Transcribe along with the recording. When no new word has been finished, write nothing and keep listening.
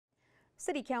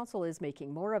City Council is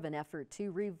making more of an effort to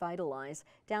revitalize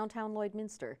downtown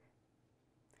Lloydminster.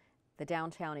 The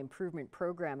Downtown Improvement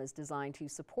Program is designed to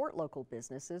support local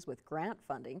businesses with grant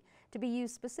funding to be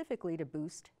used specifically to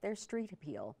boost their street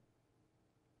appeal.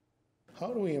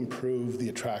 How do we improve the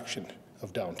attraction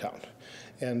of downtown?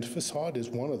 And facade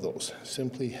is one of those.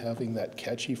 Simply having that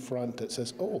catchy front that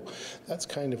says, oh, that's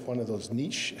kind of one of those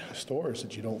niche stores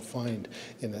that you don't find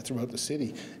throughout the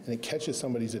city, and it catches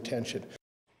somebody's attention.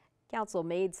 Council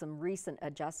made some recent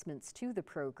adjustments to the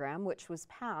program, which was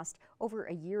passed over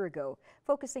a year ago,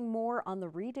 focusing more on the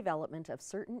redevelopment of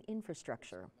certain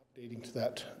infrastructure. Updating to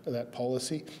that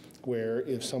policy, where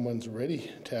if someone's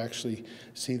ready to actually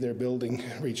see their building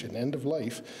reach an end of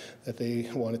life, that they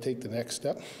want to take the next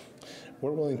step,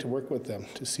 we're willing to work with them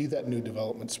to see that new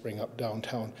development spring up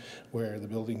downtown where the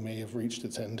building may have reached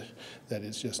its end, that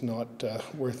is just not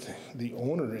worth the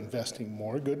owner investing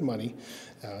more good money,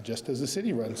 just as the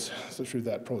city runs through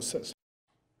that process.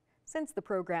 Since the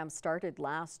program started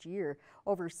last year,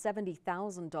 over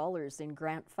 $70,000 in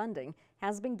grant funding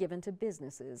has been given to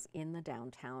businesses in the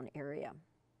downtown area.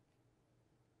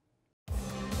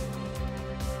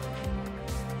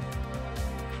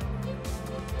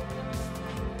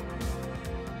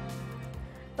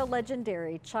 The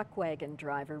legendary chuck wagon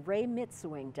driver Ray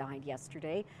Mitswing died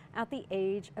yesterday at the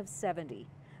age of 70.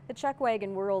 The chuck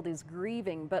wagon world is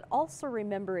grieving, but also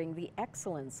remembering the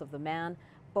excellence of the man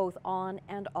both on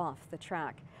and off the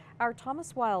track. Our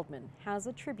Thomas Wildman has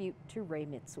a tribute to Ray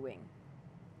Mitswing.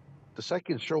 The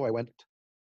second show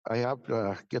I have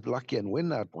to get lucky and win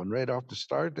that one right off the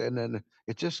start, and then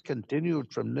it just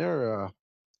continued from there.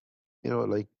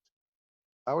 Like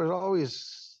I was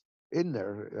always in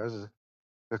there as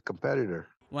a competitor.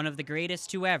 One of the greatest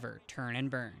to ever turn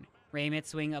and burn. Ray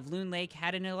Mitswing of Loon Lake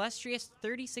had an illustrious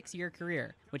 36-year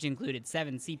career, which included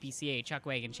 7 CPCA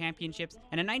Chuckwagon Championships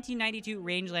and a 1992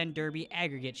 Rangeland Derby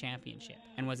Aggregate Championship,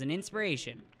 and was an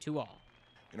inspiration to all.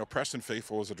 Preston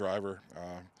Faithful was a driver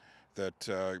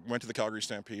that went to the Calgary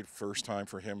Stampede first time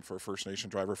for him, for a First Nation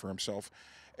driver for himself,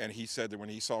 and he said that when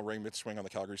he saw Ray Mitswing on the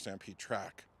Calgary Stampede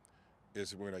track,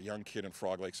 is when a young kid in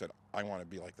Frog Lake said, I want to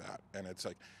be like that. And it's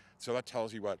like, so that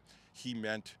tells you what he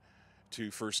meant to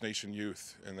First Nation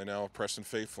youth. And then now Preston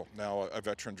Faithful, now a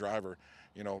veteran driver,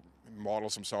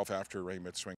 models himself after Ray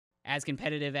Mitswing. As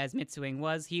competitive as Mitswing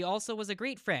was, he also was a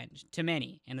great friend to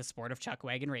many in the sport of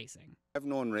chuckwagon racing. I've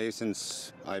known Ray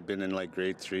since I've been in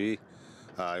grade 3.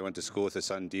 I went to school with his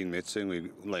son Dean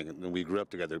Mitswing. We grew up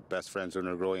together, best friends when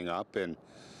we were growing up. And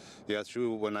yeah,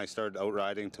 through when I started out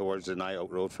riding towards the night,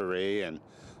 out road for Ray and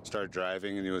started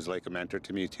driving, and he was like a mentor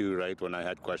to me too, right? When I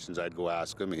had questions, I'd go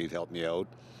ask him and he'd help me out.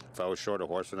 If I was short a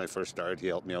horse when I first started, he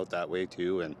helped me out that way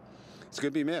too, and it's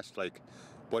going to be missed. Like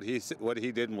what he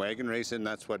did in wagon racing,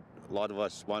 that's what a lot of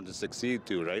us want to succeed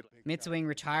to, right? Mitswing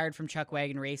retired from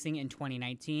chuckwagon racing in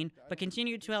 2019, but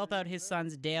continued to help out his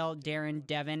sons Dale, Darren,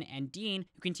 Devin, and Dean,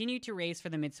 who continued to race for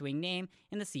the Mitswing name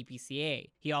in the CPCA.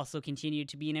 He also continued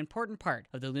to be an important part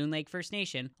of the Loon Lake First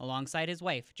Nation alongside his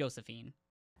wife, Josephine.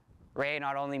 Ray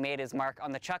not only made his mark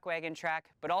on the chuckwagon track,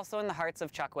 but also in the hearts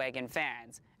of chuckwagon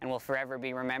fans, and will forever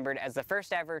be remembered as the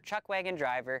first ever chuckwagon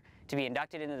driver to be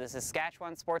inducted into the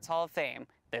Saskatchewan Sports Hall of Fame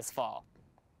this fall.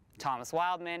 Thomas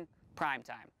Wildman,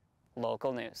 Primetime,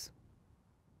 local news.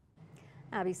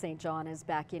 Abby St. John is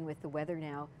back in with the weather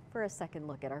now for a second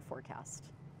look at our forecast.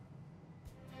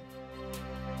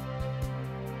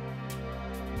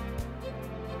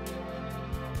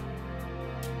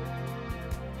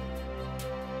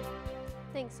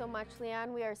 Thanks so much,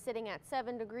 Leanne. We are sitting at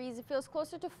 7 degrees. It feels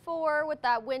closer to 4 with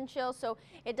that wind chill, so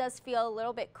it does feel a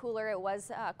little bit cooler. It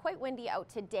was quite windy out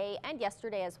today and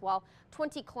yesterday as well.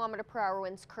 20-kilometer-per-hour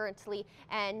winds currently,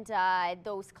 and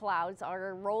those clouds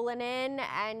are rolling in,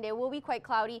 and it will be quite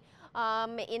cloudy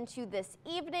into this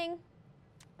evening.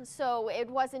 So it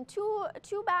wasn't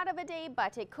too bad of a day,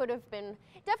 but it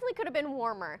definitely could have been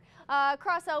warmer.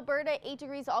 Across Alberta, 8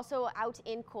 degrees also out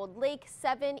in Cold Lake,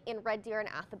 7 in Red Deer and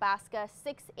Athabasca,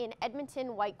 6 in Edmonton,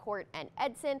 Whitecourt and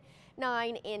Edson,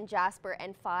 9 in Jasper,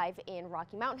 and 5 in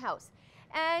Rocky Mountain House.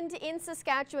 And in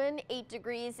Saskatchewan, 8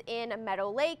 degrees in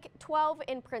Meadow Lake, 12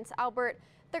 in Prince Albert,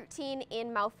 13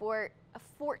 in Mount Fort,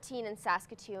 14 in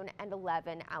Saskatoon, and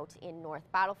 11 out in North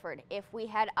Battleford. If we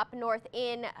head up north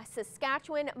in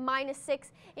Saskatchewan,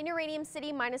 -6 in Uranium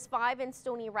City, -5 in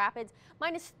Stony Rapids,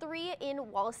 -3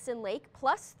 in Wollaston Lake,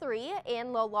 +3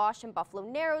 in La Loche and Buffalo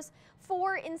Narrows,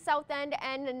 4 in South End,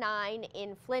 and 9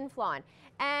 in Flin Flon.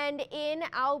 And in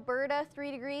Alberta,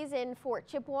 3 degrees in Fort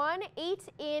Chipewyan, 8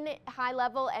 in High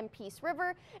Level and Peace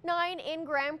River, 9 in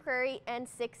Grand Prairie, and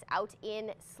 6 out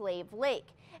in Slave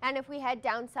Lake. And if we head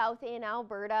down south in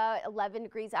Alberta, 11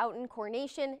 degrees out in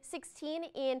Coronation, 16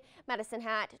 in Medicine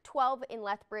Hat, 12 in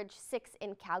Lethbridge, 6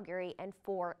 in Calgary, and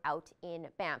 4 out in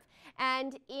Banff.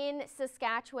 And in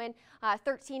Saskatchewan,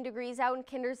 13 degrees out in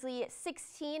Kindersley,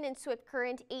 16 in Swift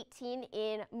Current, 18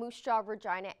 in Moose Jaw,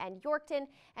 Regina, and Yorkton,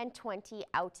 and 20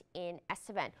 out in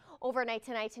Estevan. Overnight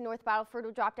tonight in North Battleford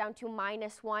will drop down to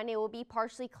 -1. It will be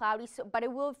partially cloudy, but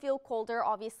it will feel colder.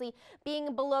 Obviously,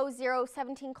 being below zero,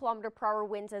 17-kilometer-per-hour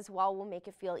winds as well will make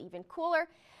it feel even cooler.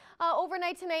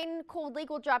 Overnight tonight in Cold Lake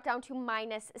will drop down to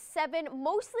 -7.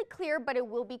 Mostly clear, but it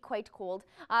will be quite cold.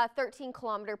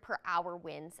 13-kilometer-per-hour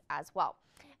winds as well.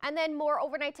 And then more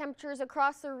overnight temperatures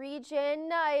across the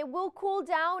region. It will cool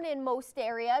down in most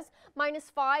areas.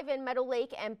 -5 in Meadow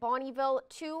Lake and Bonnyville,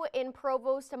 2 in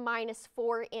Provost,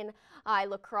 -4 in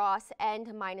La Crosse, and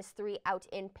 -3 out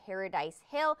in Paradise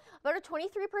Hill. About a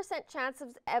 23% chance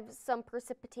of some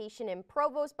precipitation in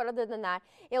Provost, but other than that,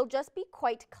 it'll just be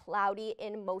quite cloudy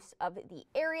in most of the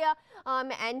area,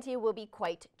 and it will be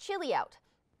quite chilly out.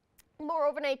 More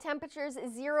overnight temperatures,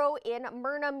 0 in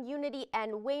Murnum, Unity,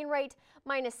 and Wainwright,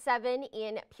 -7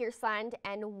 in Pierceland,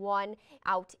 and 1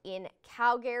 out in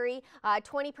Calgary.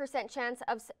 20% chance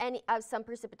of some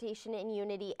precipitation in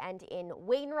Unity and in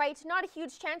Wainwright. Not a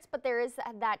huge chance, but there is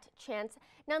that chance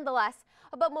nonetheless.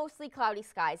 But mostly cloudy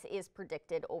skies is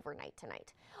predicted overnight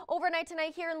tonight. Overnight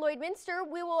tonight here in Lloydminster,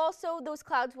 those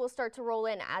clouds will start to roll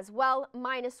in as well.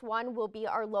 -1 will be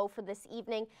our low for this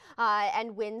evening,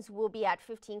 and winds will be at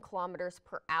 15 kilometers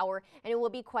per hour, and it will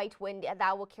be quite windy.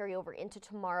 That will carry over into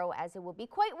tomorrow, as it will be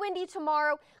quite windy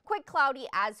tomorrow, quite cloudy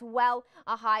as well.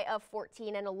 A high of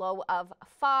 14 and a low of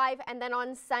 5. And then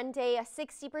on Sunday, a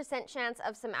 60% chance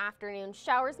of some afternoon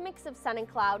showers, mix of sun and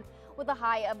cloud, with a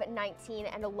high of 19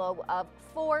 and a low of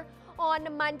 4.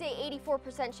 On Monday,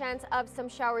 84% chance of some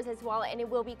showers as well, and it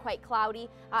will be quite cloudy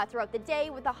throughout the day,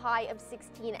 with a high of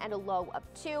 16 and a low of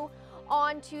 2.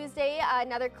 On Tuesday,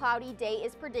 another cloudy day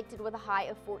is predicted with a high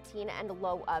of 14 and a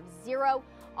low of 0.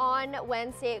 On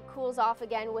Wednesday, it cools off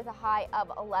again with a high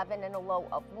of 11 and a low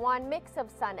of 1, mix of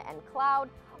sun and cloud.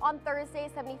 On Thursday,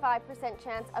 75%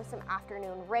 chance of some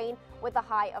afternoon rain with a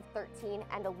high of 13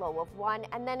 and a low of 1.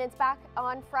 And then it's back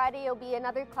on Friday. It'll be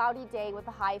another cloudy day with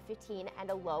a high of 15 and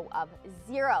a low of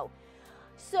 0.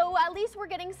 So at least we're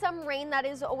getting some rain. That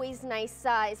is always nice,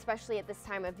 especially at this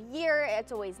time of year.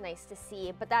 It's always nice to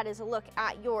see. But that is a look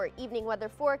at your evening weather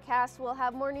forecast. We'll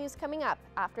have more news coming up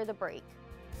after the break.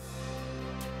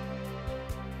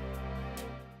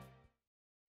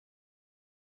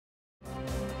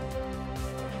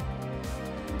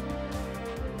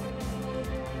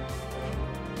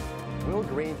 Will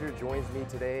Granger joins me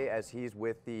today as he's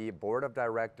with the Board of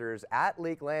Directors at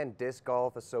Lakeland Disc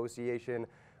Golf Association.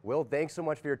 Will, thanks so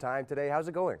much for your time today. How's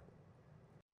it going?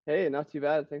 Hey, not too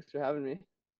bad. Thanks for having me.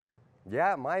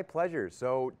 Yeah, my pleasure.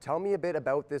 So tell me a bit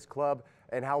about this club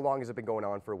and how long has it been going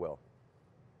on for Will?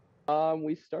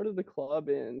 We started the club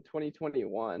in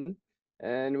 2021,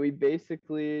 and we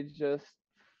basically just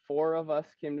 4 of us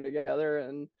came together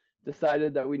and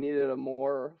decided that we needed a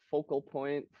more focal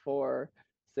point for,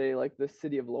 say, like the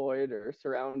city of Lloyd or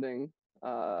surrounding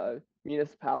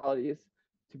municipalities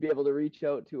to be able to reach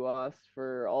out to us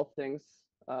for all things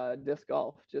disc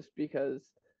golf, just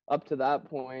because up to that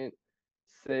point,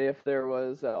 say if there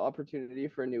was an opportunity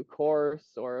for a new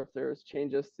course or if there was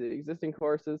changes to existing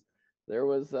courses, there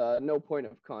was no point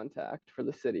of contact for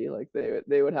the city. Like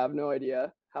they would have no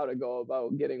idea how to go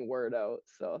about getting word out.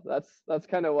 So that's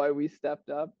kind of why we stepped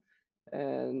up.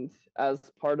 And as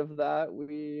part of that,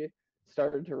 we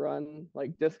started to run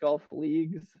like disc golf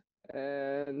leagues,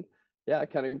 and yeah,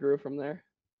 it kind of grew from there.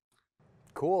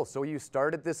 Cool. So you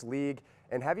started this league,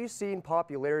 and have you seen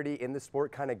popularity in the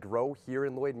sport kind of grow here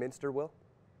in Lloydminster, Will?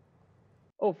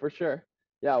 Oh, for sure.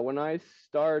 Yeah, when I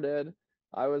started,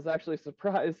 I was actually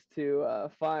surprised to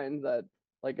find that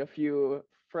like a few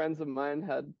friends of mine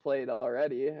had played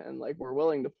already and like were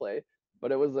willing to play,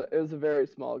 but it was a very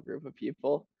small group of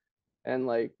people, and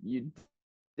like you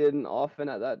didn't often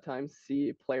at that time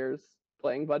see players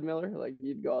playing Bud Miller. Like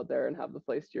you'd go out there and have the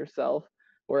place to yourself.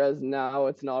 Whereas now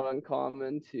it's not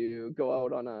uncommon to go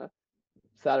out on a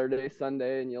Saturday,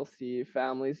 Sunday, and you'll see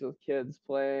families with kids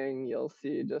playing. You'll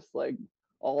see just like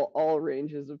all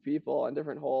ranges of people on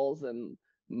different holes, and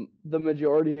the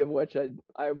majority of which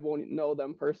I won't know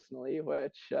them personally,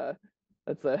 which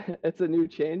it's a new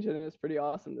change, and it's pretty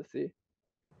awesome to see.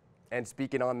 And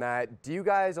speaking on that, do you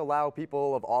guys allow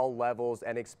people of all levels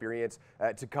and experience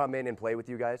to come in and play with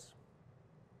you guys?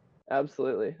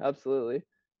 Absolutely, absolutely.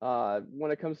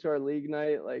 When it comes to our league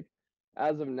night, like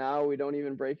as of now, we don't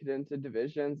even break it into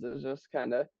divisions. It's just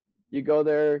kind of you go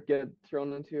there, get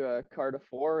thrown into a cart of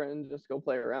 4 and just go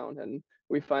play around. And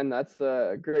we find that's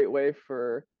a great way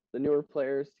for the newer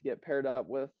players to get paired up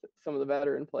with some of the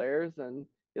veteran players, and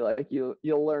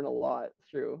you'll learn a lot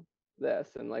through this.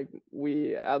 And like,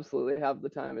 we absolutely have the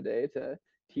time of day to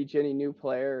teach any new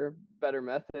player better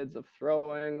methods of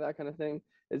throwing, that kind of thing.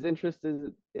 As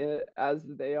interested as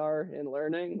they are in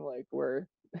learning, like, we're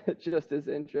just as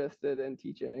interested in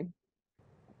teaching.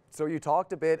 So you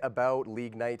talked a bit about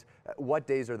league night. What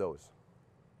days are those?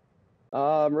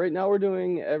 Right now we're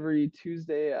doing every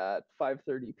Tuesday at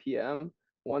 5:30 p.m.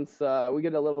 Once we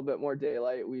get a little bit more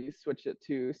daylight, we switch it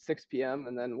to 6 p.m.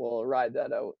 and then we'll ride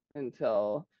that out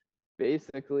until it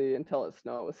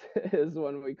snows is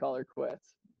when we call her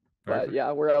quits. Perfect. But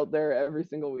yeah, we're out there every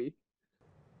single week.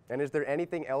 And is there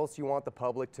anything else you want the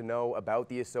public to know about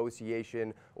the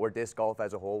association or disc golf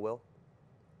as a whole, Will?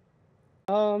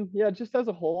 Yeah, just as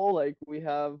a whole, like, we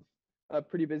have a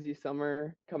pretty busy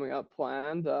summer coming up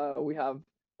planned. We have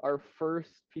our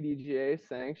first PDGA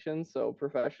sanctioned, so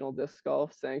professional disc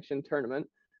golf sanctioned tournament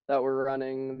that we're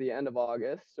running the end of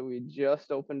August. So we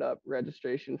just opened up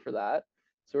registration for that.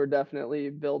 So we're definitely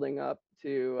building up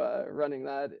to running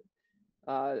that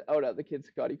out at the Kid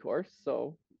Scotty course.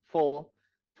 So full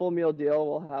meal deal.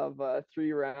 We'll have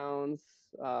 3 rounds.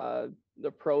 The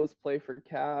pros play for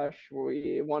cash.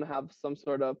 We want to have some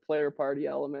sort of player party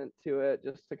element to it,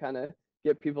 just to kind of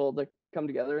get people to come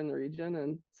together in the region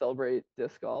and celebrate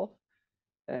disc golf.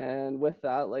 And with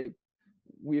that, like,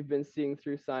 we've been seeing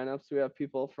through signups, we have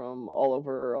people from all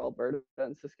over Alberta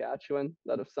and Saskatchewan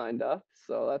that have signed up.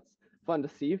 So that's fun to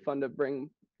see, fun to bring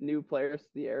new players to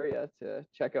the area to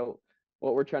check out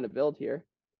what we're trying to build here.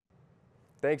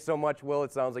 Thanks so much, Will.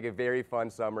 It sounds like a very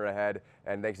fun summer ahead,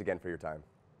 and thanks again for your time.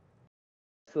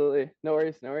 Absolutely. No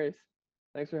worries, no worries.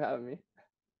 Thanks for having me.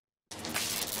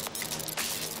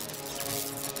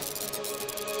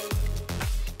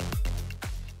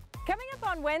 Coming up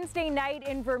on Wednesday night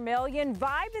in Vermilion,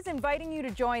 Vibe is inviting you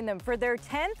to join them for their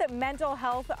 10th Mental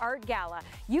Health Art Gala.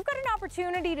 You've got an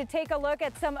opportunity to take a look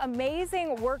at some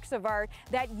amazing works of art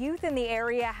that youth in the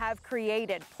area have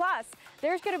created. Plus,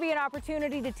 there's going to be an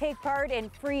opportunity to take part in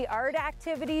free art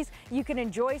activities. You can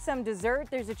enjoy some dessert.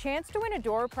 There's a chance to win a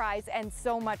door prize and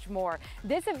so much more.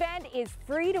 This event is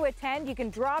free to attend. You can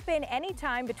drop in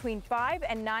anytime between 5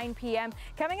 and 9 p.m.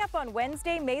 coming up on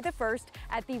Wednesday, May the 1st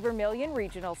at the Vermilion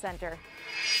Regional Center.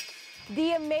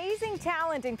 The amazing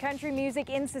talent in country music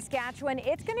in Saskatchewan,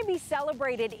 it's going to be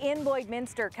celebrated in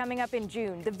Lloydminster coming up in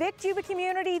June. The Vic Juba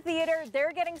Community Theatre,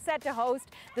 they're getting set to host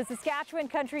the Saskatchewan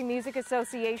Country Music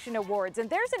Association Awards. And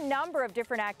there's a number of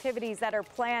different activities that are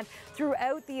planned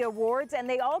throughout the awards, and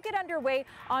they all get underway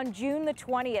on June the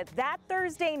 20th. That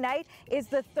Thursday night is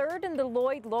the 3rd in the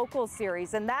Lloyd Local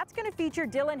Series, and that's going to feature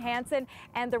Dylan Hansen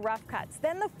and the Rough Cuts.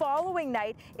 Then the following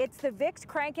night, it's the Vic's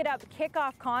Crank It Up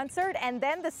kickoff concert, and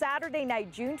then the Saturday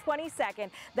night, June 22nd,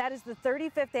 that is the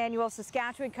 35th annual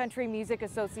Saskatchewan Country Music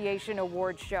Association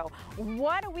Awards Show.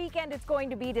 What a weekend it's going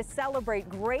to be to celebrate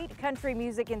great country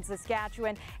music in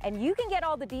Saskatchewan, and you can get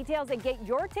all the details and get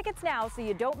your tickets now so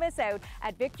you don't miss out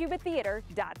at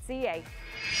vicjubatheatre.ca.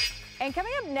 And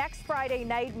coming up next Friday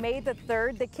night, May the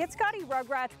 3rd, the Kid Scotty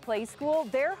Rugrats Play School,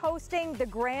 they're hosting the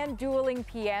Grand Dueling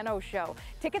Piano Show.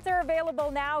 Tickets are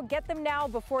available now. Get them now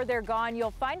before they're gone.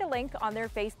 You'll find a link on their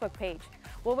Facebook page.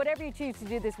 Well, whatever you choose to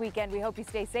do this weekend, we hope you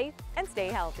stay safe and stay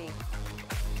healthy.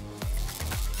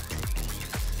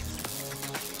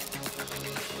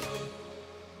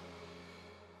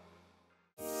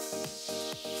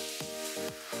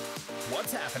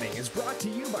 What's Happening is brought to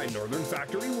you by Northern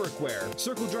Factory Workwear,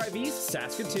 Circle Drive East,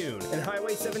 Saskatoon, and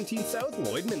Highway 17 South,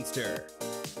 Lloydminster.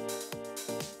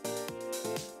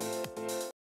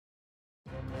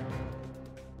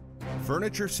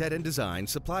 Furniture set and design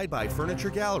supplied by Furniture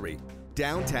Gallery,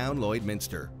 downtown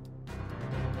Lloydminster.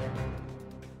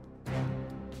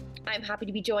 I'm happy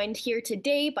to be joined here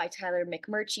today by Tyler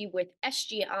McMurchie with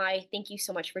SGI. Thank you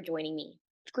so much for joining me.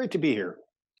 It's great to be here.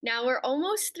 Now we're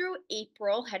almost through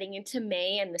April, heading into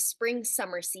May, and the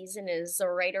spring-summer season is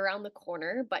right around the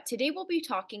corner. But today we'll be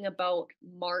talking about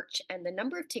March and the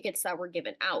number of tickets that were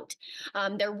given out.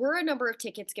 There were a number of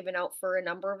tickets given out for a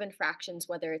number of infractions,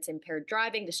 whether it's impaired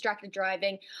driving, distracted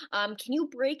driving. Can you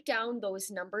break down those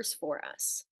numbers for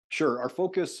us? Sure. Our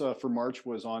focus for March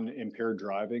was on impaired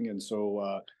driving, and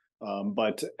so,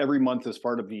 but every month as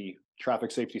part of the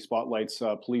traffic safety spotlights,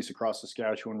 police across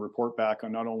Saskatchewan report back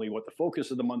on not only what the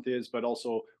focus of the month is, but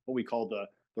also what we call the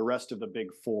rest of the big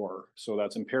four. So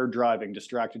that's impaired driving,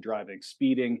 distracted driving,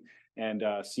 speeding, and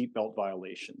seatbelt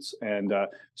violations. And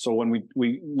so when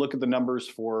we look at the numbers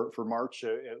for March,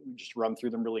 just run through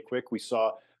them really quick, we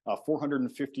saw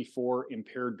 454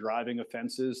 impaired driving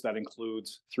offenses. That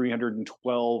includes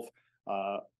 312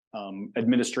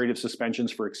 administrative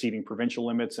suspensions for exceeding provincial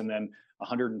limits, and then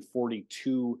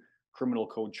 142 criminal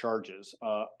code charges.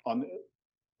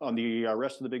 On the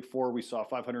rest of the big four, we saw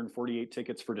 548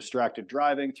 tickets for distracted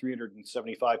driving,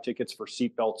 375 tickets for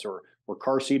seatbelts or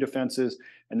car seat offenses,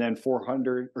 and then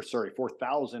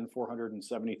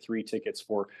 4,473 tickets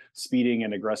for speeding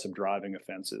and aggressive driving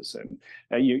offenses. And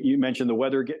you mentioned the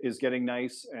weather is getting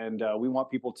nice, and we want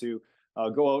people to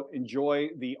go out, enjoy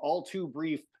the all too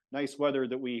brief nice weather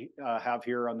that we have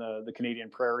here on the Canadian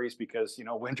prairies, because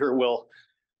winter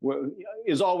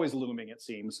is always looming, it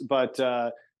seems. But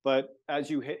as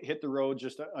you hit the road,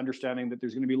 just understanding that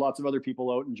there's going to be lots of other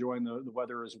people out enjoying the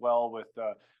weather as well, with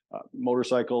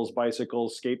motorcycles,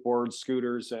 bicycles, skateboards,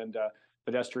 scooters, and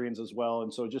pedestrians as well.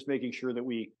 And so just making sure that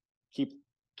we keep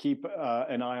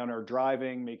an eye on our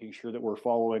driving, making sure that we're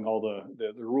following all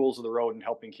the rules of the road and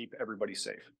helping keep everybody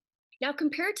safe. Now,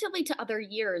 comparatively to other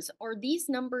years, are these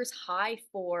numbers high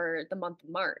for the month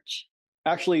of March?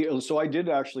 Actually, so I did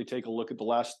actually take a look at the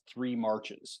last 3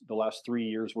 Marches, the last 3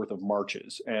 years worth of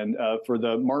Marches. And for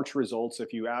the March results,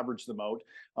 if you average them out,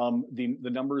 the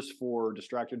numbers for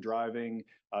distracted driving,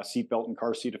 seatbelt and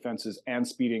car seat offenses, and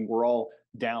speeding were all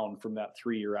down from that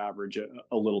 3-year average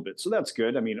a little bit. So that's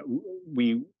good. I mean,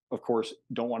 we, of course,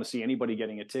 don't want to see anybody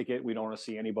getting a ticket. We don't want to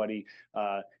see anybody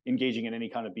engaging in any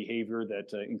kind of behavior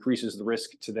that increases the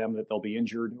risk to them that they'll be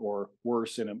injured or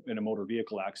worse in a motor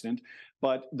vehicle accident.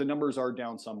 But the numbers are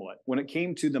down somewhat. When it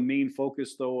came to the main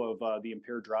focus, though, of the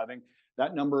impaired driving,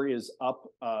 that number is up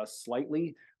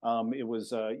slightly. It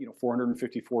was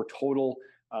 454 total.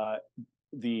 I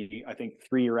think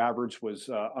 3-year average was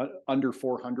under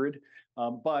 400.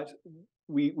 But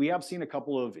we have seen a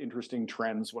couple of interesting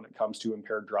trends when it comes to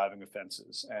impaired driving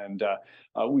offenses. And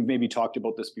we've maybe talked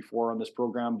about this before on this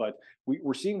program, but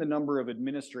we're seeing the number of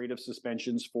administrative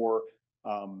suspensions for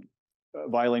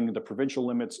violating the provincial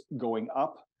limits going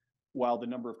up, while the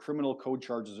number of criminal code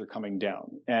charges are coming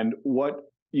down. And what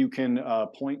you can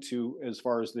point to as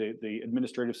far as the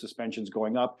administrative suspensions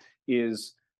going up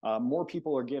is more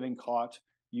people are getting caught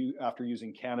after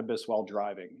using cannabis while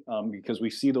driving, because we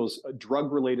see those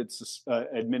drug-related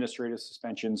administrative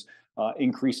suspensions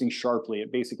increasing sharply.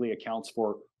 It basically accounts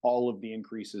for all of the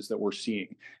increases that we're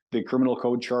seeing. The criminal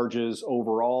code charges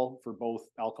overall for both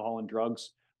alcohol and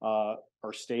drugs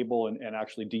are stable and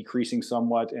actually decreasing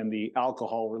somewhat, and the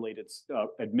alcohol-related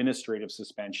administrative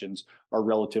suspensions are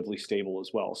relatively stable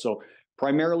as well. So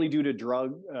primarily due to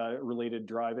drug-related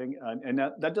driving, and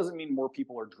that doesn't mean more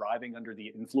people are driving under the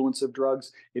influence of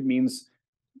drugs. It means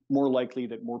more likely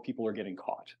that more people are getting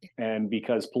caught. And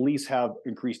because police have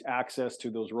increased access to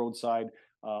those roadside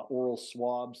oral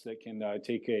swabs that can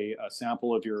take a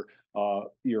sample of your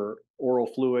oral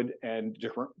fluid and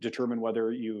determine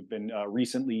whether you've been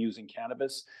recently using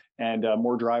cannabis, and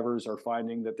more drivers are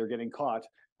finding that they're getting caught,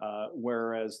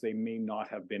 whereas they may not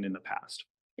have been in the past.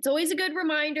 It's always a good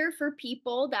reminder for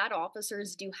people that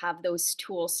officers do have those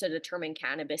tools to determine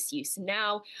cannabis use.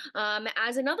 Now,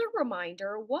 as another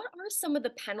reminder, what are some of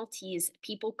the penalties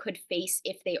people could face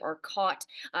if they are caught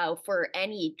for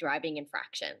any driving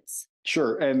infractions?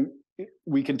 Sure. And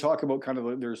we can talk about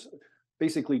there's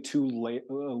basically 2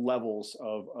 levels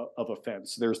of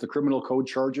offense. There's the criminal code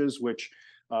charges, which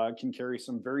can carry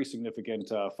some very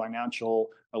significant financial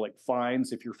like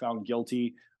fines if you're found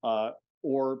guilty,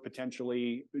 or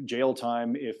potentially jail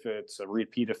time if it's a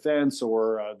repeat offense,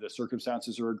 or the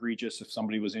circumstances are egregious if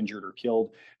somebody was injured or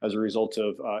killed as a result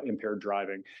of impaired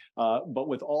driving. But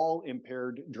with all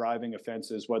impaired driving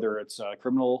offenses, whether it's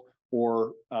criminal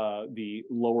or the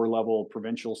lower level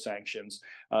provincial sanctions,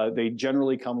 they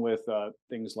generally come with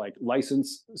things like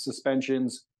license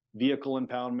suspensions, vehicle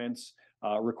impoundments,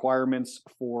 requirements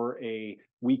for a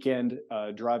weekend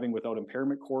driving without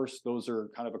impairment course. Those are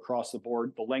kind of across the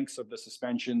board. The lengths of the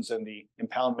suspensions and the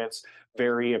impoundments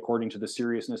vary according to the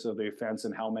seriousness of the offense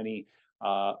and how many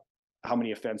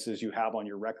offenses you have on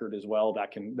your record as well.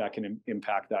 That can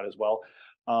impact that as well.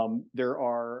 There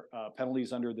are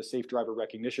penalties under the Safe Driver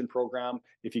Recognition Program.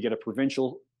 If you get a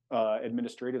provincial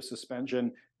administrative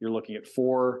suspension, you're looking at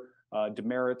 4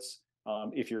 demerits.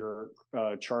 If you're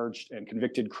charged and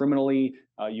convicted criminally,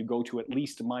 you go to at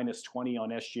least -20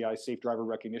 on SGI Safe Driver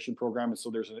Recognition Program. And so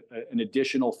there's an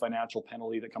additional financial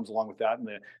penalty that comes along with that,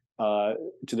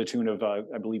 to the tune of, I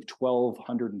believe,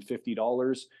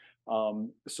 $1,250.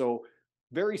 So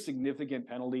very significant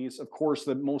penalties. Of course,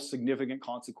 the most significant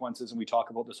consequences, and we talk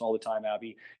about this all the time,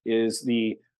 Abby, is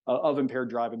of impaired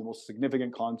driving. The most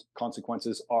significant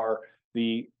consequences are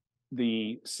the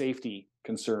safety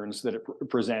concerns that it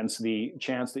presents, the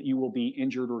chance that you will be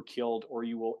injured or killed, or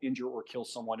you will injure or kill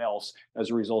someone else as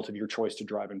a result of your choice to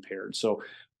drive impaired. So,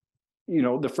 you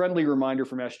know, the friendly reminder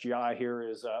from SGI here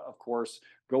is, of course,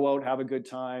 go out, have a good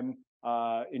time,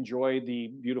 enjoy the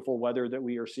beautiful weather that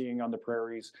we are seeing on the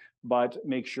prairies, but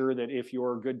make sure that if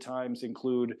your good times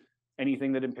include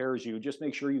anything that impairs you, just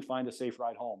make sure you find a safe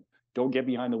ride home. Don't get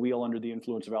behind the wheel under the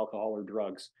influence of alcohol or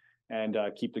drugs, and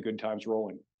keep the good times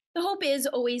rolling. The hope is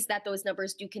always that those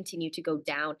numbers do continue to go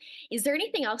down. Is there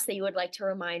anything else that you would like to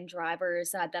remind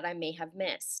drivers that I may have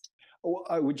missed? Well,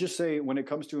 I would just say when it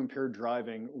comes to impaired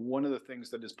driving, one of the things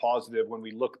that is positive when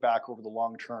we look back over the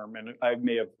long term, and I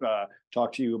may have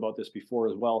talked to you about this before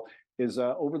as well, is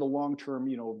over the long term,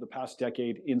 you know, the past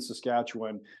decade in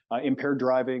Saskatchewan, impaired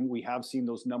driving, we have seen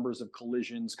those numbers of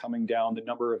collisions coming down, the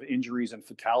number of injuries and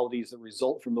fatalities that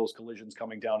result from those collisions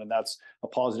coming down, and that's a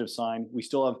positive sign. We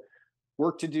still have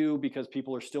work to do because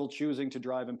people are still choosing to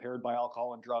drive impaired by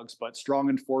alcohol and drugs, but strong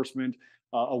enforcement,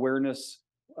 awareness,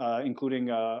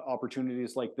 including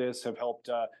opportunities like this, have helped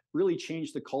really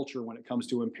change the culture when it comes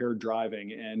to impaired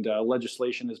driving. And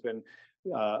legislation has been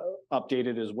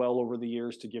updated as well over the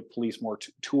years to give police more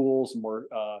tools,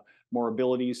 more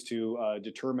abilities to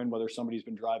determine whether somebody's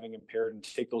been driving impaired and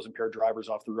take those impaired drivers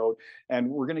off the road. And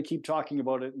we're going to keep talking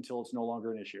about it until it's no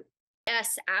longer an issue.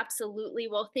 Yes, absolutely.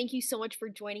 Well, thank you so much for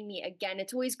joining me again.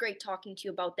 It's always great talking to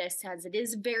you about this, as it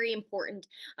is very important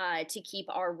to keep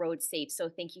our roads safe. So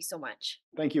thank you so much.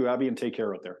 Thank you, Abby, and take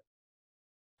care out there.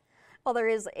 Well, there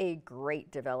is a great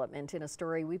development in a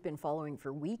story we've been following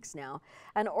for weeks now.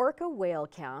 An orca whale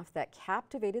calf that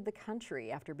captivated the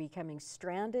country after becoming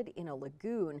stranded in a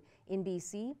lagoon in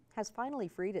BC has finally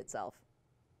freed itself.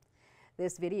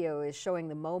 This video is showing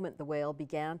the moment the whale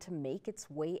began to make its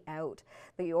way out.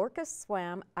 The orca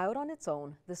swam out on its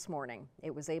own this morning.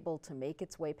 It was able to make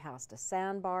its way past a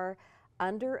sandbar,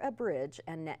 under a bridge,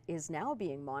 and is now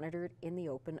being monitored in the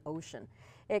open ocean.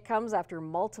 It comes after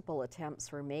multiple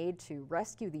attempts were made to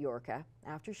rescue the orca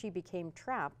after she became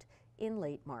trapped in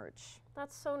late March.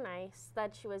 That's so nice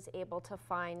that she was able to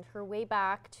find her way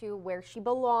back to where she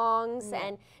belongs,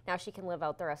 and now she can live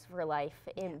out the rest of her life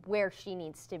in where she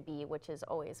needs to be, which is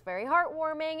always very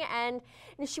heartwarming. And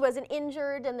she wasn't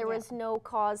injured, and there was no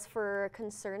cause for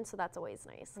concern, so that's always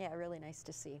nice. Yeah, really nice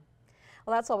to see.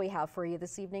 Well, that's all we have for you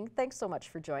this evening. Thanks so much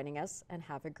for joining us, and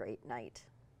have a great night.